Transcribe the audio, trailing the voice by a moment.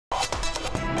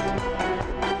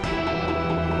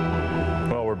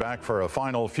back for a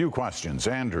final few questions.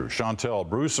 Andrew, Chantal,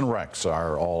 Bruce, and Rex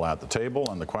are all at the table,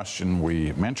 and the question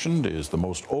we mentioned is the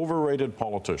most overrated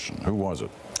politician. Who was it?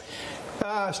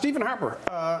 Stephen Harper,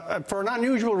 for an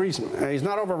unusual reason. He's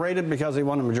not overrated because he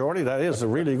won a majority. That is a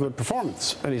really good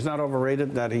performance. And he's not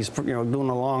overrated that he's doing a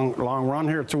long run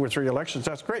here, 2 or 3 elections.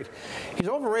 That's great. He's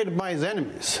overrated by his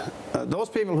enemies. Those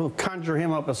people who conjure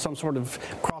him up as some sort of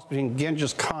cross between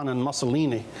Genghis Khan and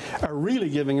Mussolini are really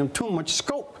giving him too much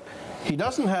scope. He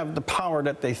doesn't have the power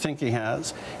that they think he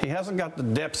has. He hasn't got the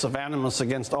depths of animus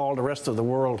against all the rest of the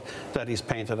world that he's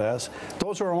painted as.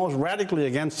 Those who are most radically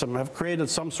against him have created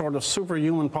some sort of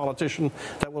superhuman politician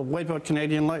that will wipe out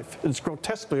Canadian life. It's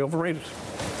grotesquely overrated.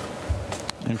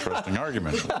 Interesting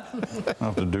argument.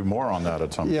 I'll have to do more on that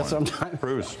at some point. Sometime.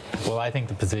 Bruce. Well, I think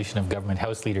the position of government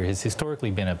House Leader has historically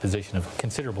been a position of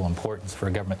considerable importance for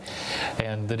a government.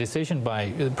 And the decision by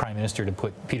the Prime Minister to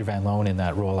put Peter Van Loan in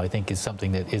that role, I think, is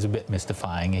something that is a bit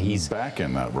mystifying. He's back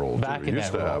in that role, back too. He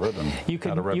used to have it and you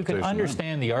can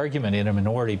understand the argument in a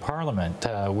minority parliament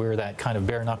where that kind of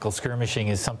bare-knuckle skirmishing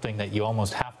is something that you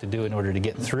almost have to do in order to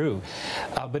get through.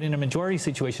 But in a majority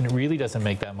situation, it really doesn't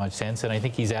make that much sense. And I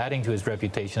think he's adding to his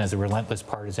reputation as a relentless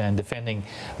partisan, defending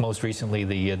most recently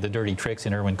the dirty tricks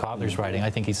in Erwin Kotler's writing. I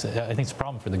think it's a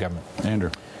problem for the government. Andrew.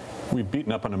 We've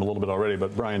beaten up on him a little bit already,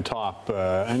 but Brian Topp,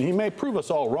 and he may prove us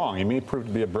all wrong. He may prove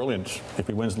to be a brilliant if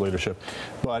he wins the leadership.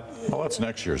 But well, that's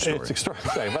next year's story. It's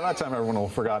extraordinary. By that time, everyone will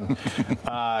have forgotten,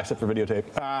 except for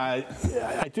videotape.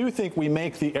 I do think we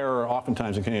make the error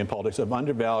oftentimes in Canadian politics of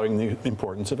undervaluing the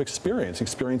importance of experience,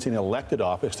 experiencing elected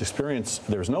office.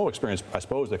 There's no experience, I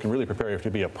suppose, that can really prepare you to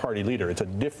be a party leader. It's a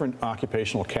different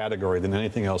occupational category than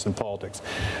anything else in politics.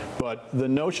 But the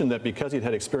notion that because he'd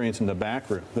had experience in the back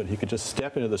room, that he could just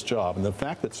step into this job, and the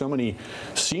fact that so many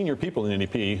senior people in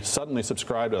NDP suddenly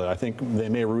subscribe to that, I think they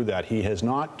may rue that. He has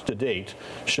not, to date,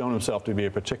 shown himself to be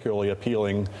a particularly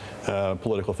appealing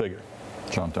political figure.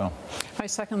 Chantal. I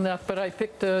second that, but I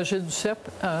picked Gilles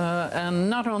Duceppe, and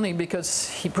not only because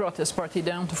he brought his party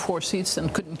down to 4 seats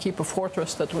and couldn't keep a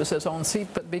fortress that was his own seat,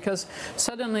 but because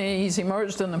suddenly he's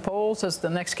emerged in the polls as the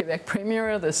next Quebec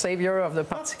Premier, the savior of the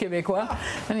Parti Québécois,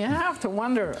 and you have to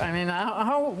wonder, I mean,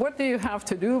 what do you have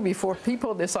to do before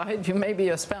people decide you may be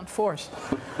a spent force?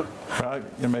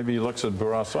 Maybe he looks at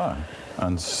Bourassa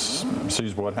and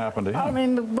sees what happened to him. I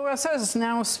mean, Bourassa is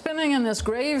now spinning in his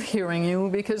grave hearing you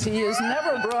because he has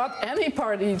never brought any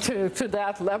party to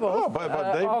that level,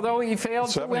 although he failed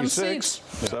to win seats.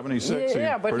 76,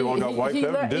 he pretty well got wiped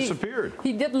out and disappeared.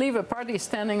 He did leave a party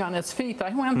standing on its feet.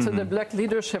 I went to the Bloc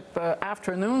leadership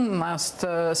afternoon last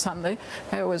Sunday.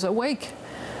 I was awake.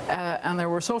 And there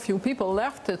were so few people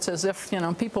left, it's as if,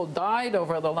 people died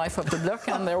over the life of the Bloc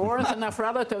and there weren't enough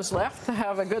relatives left to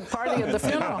have a good party at the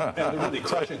funeral. And the really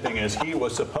crushing thing is he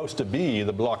was supposed to be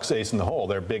the Bloc's ace in the hole,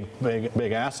 their big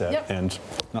asset, and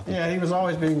nothing. Yeah, he was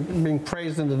always being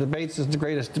praised in the debates as the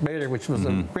greatest debater, which was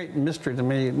a great mystery to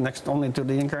me, next only to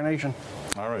the incarnation.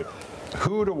 All right.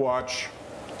 Who to watch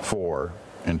for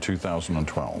in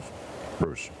 2012?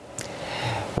 Bruce.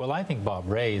 Well, I think Bob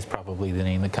Rae is probably the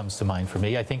name that comes to mind for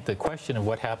me. I think the question of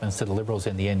what happens to the Liberals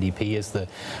and the NDP is the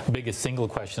biggest single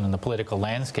question in the political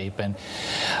landscape. And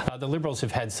the Liberals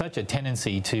have had such a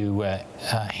tendency to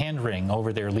hand-wring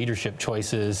over their leadership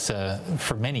choices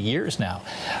for many years now.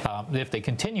 If they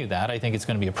continue that, I think it's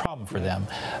going to be a problem for them.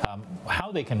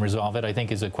 How they can resolve it, I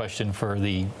think, is a question for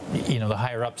the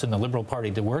higher-ups in the Liberal Party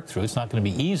to work through. It's not going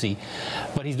to be easy,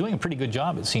 but he's doing a pretty good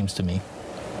job, it seems to me.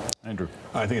 Andrew.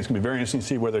 I think it's going to be very interesting to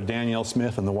see whether Danielle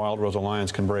Smith and the Wild Rose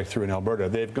Alliance can break through in Alberta.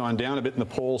 They've gone down a bit in the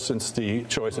polls since the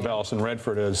choice of Alison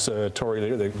Redford as Tory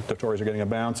leader. The Tories are getting a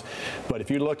bounce. But if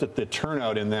you looked at the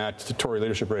turnout in that Tory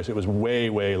leadership race, it was way,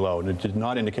 way low. And it did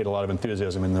not indicate a lot of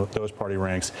enthusiasm in those party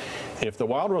ranks. If the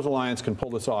Wild Rose Alliance can pull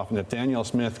this off and if Danielle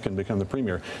Smith can become the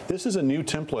Premier, this is a new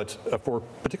template,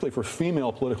 particularly for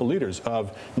female political leaders,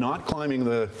 of not climbing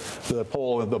the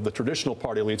pole of the traditional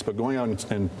party elites, but going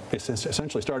out and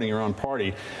essentially starting your own party.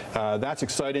 That's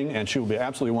exciting, and she will be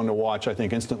absolutely one to watch, I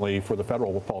think, instantly for the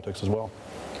federal politics as well.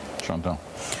 Chantal.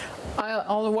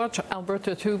 I'll watch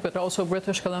Alberta too, but also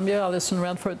British Columbia, Alison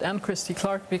Redford and Christy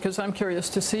Clark, because I'm curious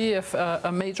to see if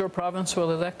a major province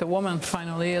will elect a woman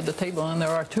finally at the table, and there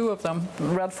are 2 of them.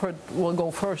 Redford will go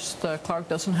first. Clark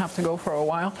doesn't have to go for a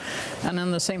while. And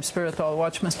in the same spirit, I'll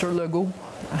watch Mr. Legault,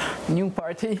 new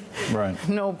party, Right.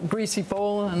 no greasy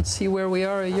pole, and see where we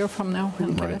are a year from now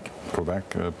in Quebec.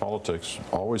 Quebec politics,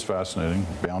 always fascinating,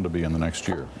 bound to be in the next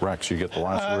year. Rex, you get the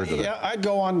last word today. Yeah, I'd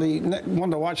go on the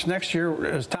one to watch next year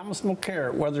is Thomas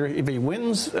Mulcair. Whether if he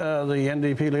wins the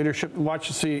NDP leadership, watch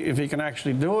to see if he can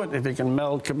actually do it, if he can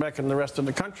meld Quebec and the rest of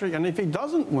the country, and if he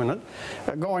doesn't win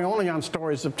it, going only on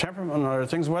stories of temperament and other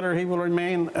things, whether he will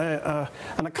remain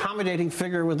an accommodating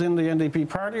figure within the NDP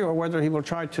party, or whether he will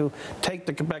try to take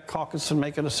the Quebec caucus and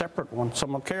make it a separate one. So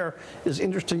Mulcair is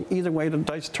interesting either way the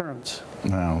dice turns.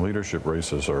 Now, leadership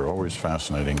races are always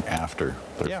fascinating after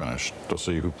they're finished, to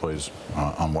see who plays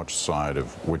on which side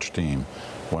of which team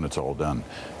when it's all done.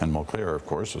 And Mulcair, of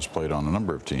course, has played on a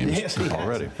number of teams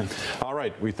already. All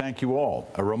right, we thank you all.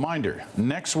 A reminder,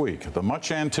 next week, the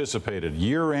much anticipated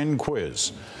year-end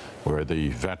quiz, where the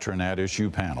veteran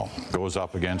at-issue panel goes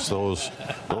up against those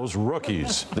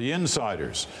rookies, the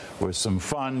insiders, with some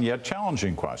fun yet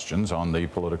challenging questions on the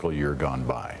political year gone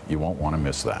by. You won't want to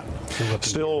miss that.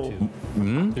 Still,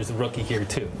 there's a rookie here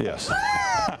too. yes.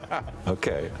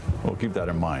 Okay, we'll keep that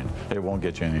in mind. It won't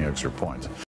get you any extra points.